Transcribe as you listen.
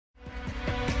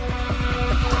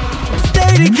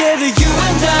together, you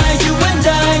and I, you and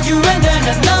I, you and I.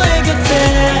 난 너의 곁에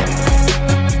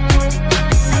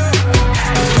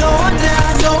너와 나,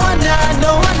 너와 나,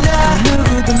 너와 나.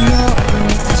 누구도 너를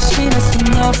대신할 순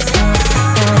없어.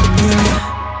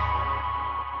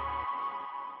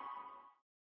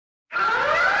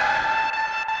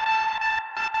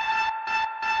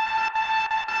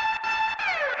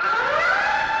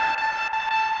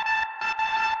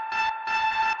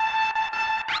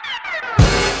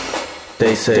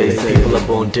 They say people are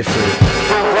born different.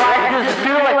 Why does it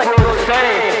feel like we're the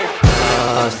same?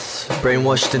 Us,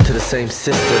 brainwashed into the same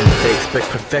system. They expect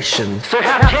perfection. So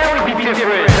how can we be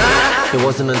different, huh? It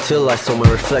wasn't until I saw my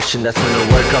reflection that's when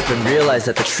I woke up and realized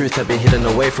that the truth had been hidden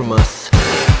away from us.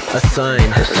 A sign,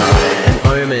 an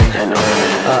omen,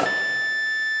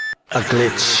 a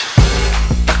glitch.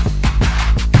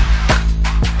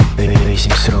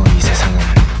 의심스러운 이 세상은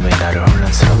왜 나를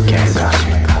혼란스럽게 할까?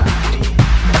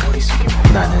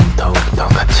 나는 더욱 더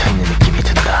갇혀있는 느낌이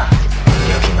든다.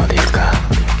 여긴 어딜까?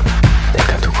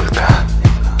 내가 누굴까?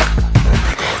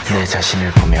 내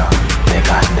자신을 보며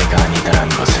내가 아니다라는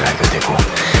것을 알게 되고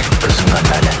그 순간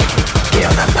나는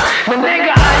깨어난다. 넌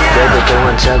내가 아니야.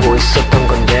 오랫동안 자고 있었던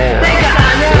건데 내가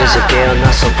아니야. 이제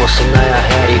깨어나서 벗어나야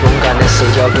해. 이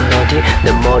공간에서 여긴 어디?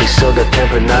 내 머릿속에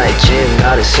템플 나의 집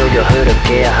나를 속여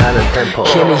흐르게야 하는 템포.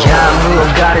 희미한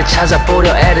무언가를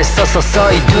찾아보려 애를 써서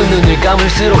서이 두 눈을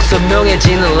감을수록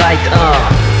선명해지는 light.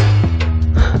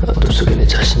 어둠 속에 내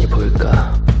자신이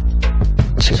보일까?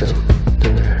 지금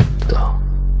눈을 떠.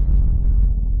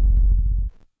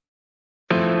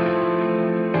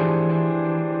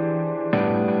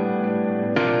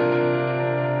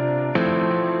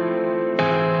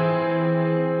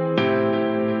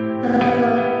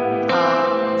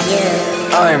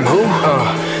 I am who?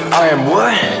 I am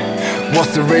what?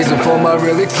 What's the reason for my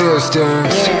real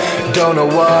existence? Don't know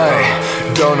why,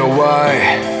 don't know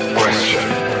why. Question.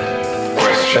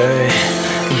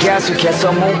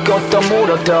 계속해서 묻고도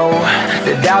물어도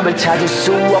대답을 찾을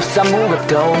수 없어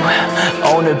아무것도.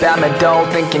 오늘 밤에도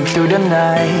thinking through the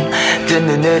night 뜬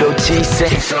눈으로 지새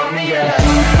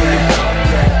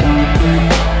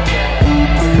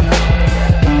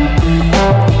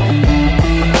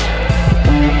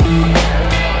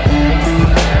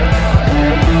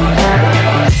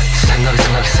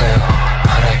생각이 쌓여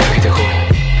하나의 벽이 되고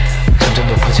점점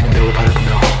높아지는 벽을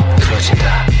바라보며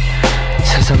틀어진다.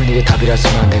 세상은 이게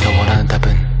답이라지만 내가 원하는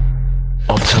답은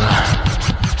없잖아.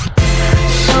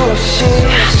 수없이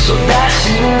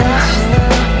쏟아지는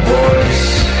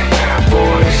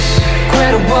voice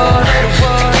괴로워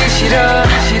듣기 싫어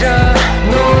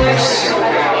noise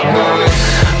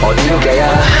어디로 가야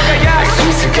알 수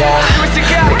있을까?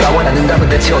 내가 원하는 답은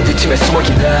대체 어디쯤에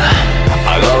숨어있나?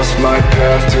 I lost my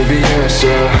path to the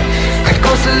answer. 갈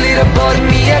곳을 잃어버린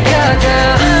미아가다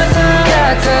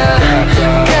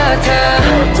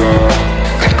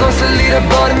갈 곳을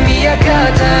잃어버린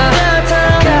미아가다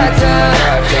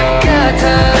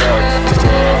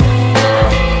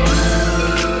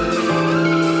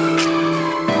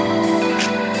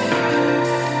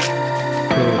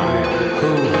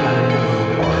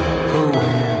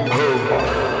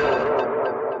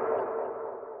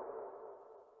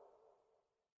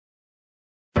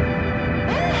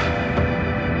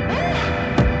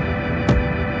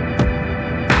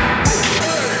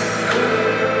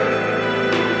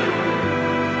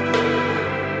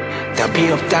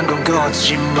답이 없단 건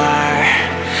거짓말.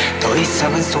 더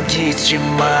이상은 속이지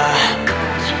마.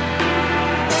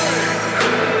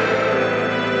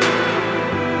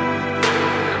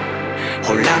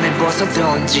 혼란을 벗어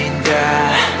던진다.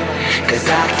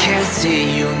 Cause I can't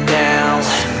see you now.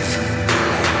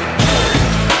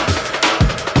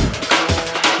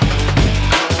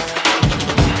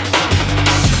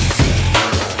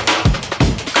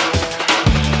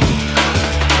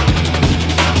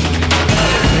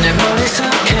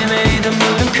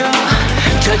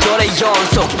 절절의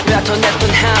연속 뱉어냈던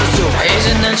한숨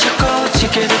이제 날 찾고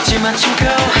지게 됐지만 침표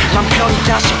맘 편히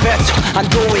다시 뱉어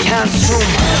안도의 한숨.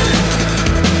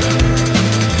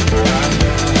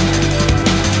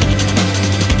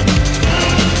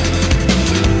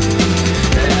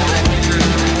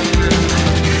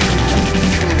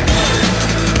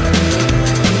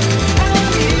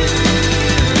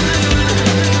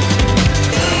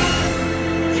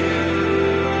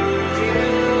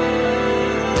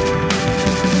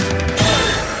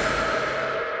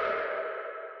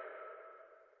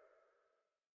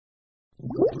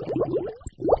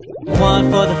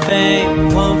 One for the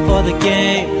fame, one for the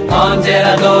game.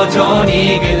 언제라도 좋은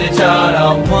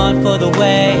이글들처럼. One for the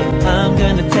way I'm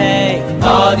gonna take.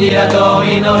 어디라도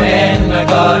이 노래는 날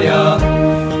거려.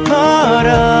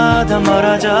 멀어도 더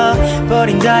멀어져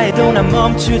버린다 해도 난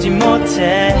멈추지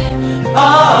못해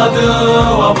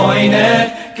어두워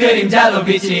보이는 그림자도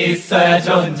빛이 있어야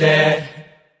존재